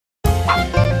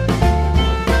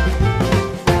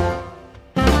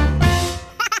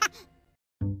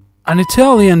An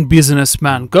Italian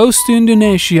businessman goes to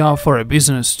Indonesia for a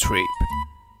business trip.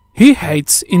 He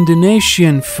hates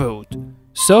Indonesian food,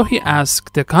 so he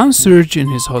asks the concierge in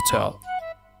his hotel,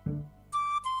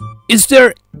 "Is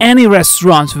there any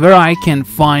restaurant where I can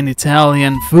find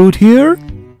Italian food here?"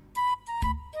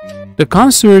 The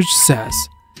concierge says,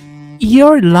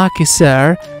 "You're lucky,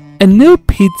 sir. A new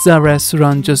pizza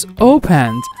restaurant just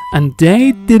opened and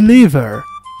they deliver."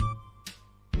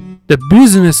 The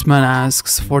businessman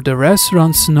asks for the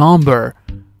restaurant's number,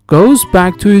 goes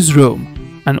back to his room,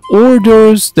 and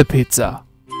orders the pizza.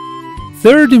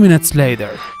 30 minutes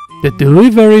later, the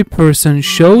delivery person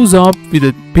shows up with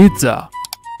a pizza.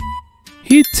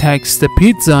 He takes the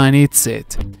pizza and eats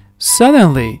it.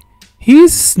 Suddenly,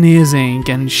 he's sneezing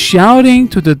and shouting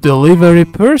to the delivery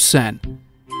person,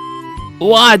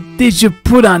 "What did you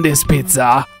put on this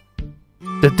pizza?"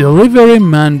 The delivery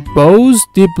man bows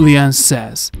deeply and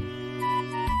says,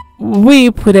 "We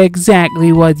put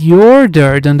exactly what you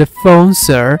ordered on the phone,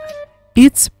 sir.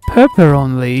 It's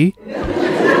pepperoni."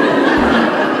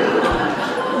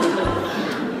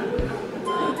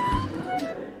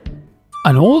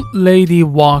 An old lady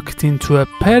walked into a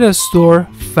pet store,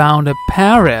 found a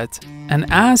parrot, and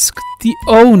asked the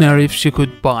owner if she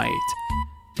could buy it.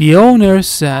 The owner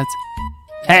said,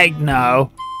 "Heck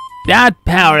no, that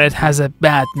parrot has a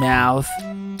bad mouth.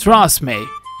 Trust me,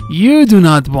 you do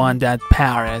not want that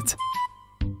parrot."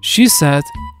 She said,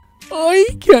 "I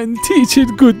can teach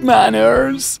it good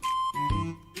manners."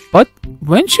 But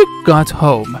when she got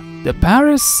home, the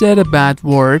parrot said a bad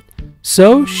word,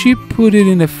 so she put it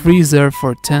in the freezer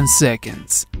for 10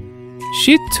 seconds.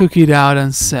 She took it out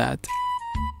and said,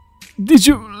 "Did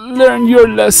you learn your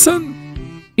lesson?"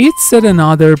 It said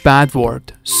another bad word,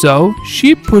 so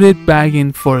she put it back in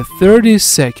for 30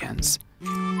 seconds.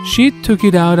 She took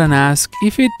it out and asked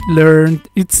if it learned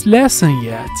its lesson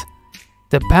yet.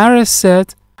 The parrot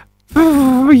said,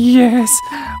 "Oh, yes,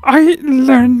 I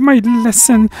learned my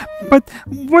lesson, but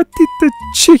what did the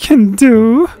chicken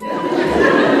do?"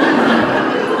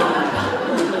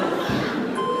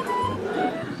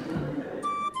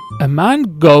 A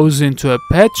man goes into a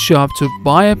pet shop to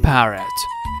buy a parrot.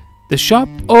 The shop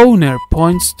owner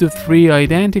points to 3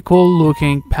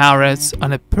 identical-looking parrots on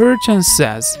a perch and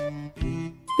says,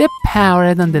 "The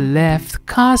parrot on the left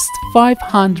cost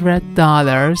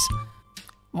 $500.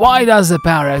 "Why does the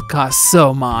parrot cost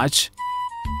so much?"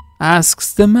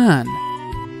 asks the man.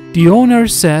 The owner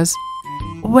says,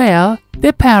 "Well,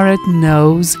 the parrot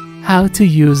knows how to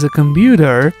use a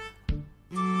computer."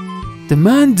 The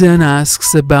man then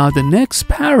asks about the next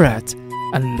parrot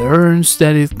and learns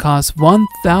that it costs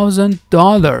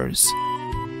 $1,000.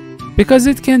 Because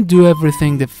it can do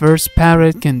everything the first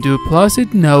parrot can do, plus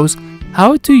it knows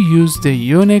how to use the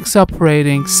Unix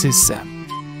operating system.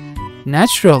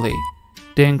 Naturally,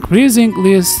 the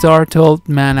increasingly startled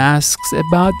man asks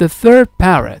about the third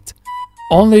parrot,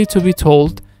 only to be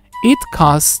told it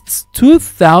costs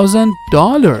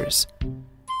 $2,000.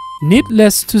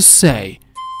 Needless to say,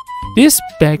 this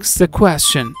begs the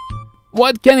question,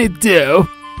 what can it do?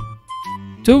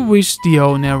 To which the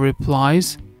owner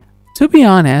replies, "To be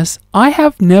honest, I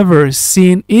have never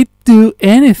seen it do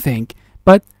anything,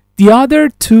 but the other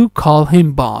 2 call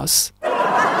him boss."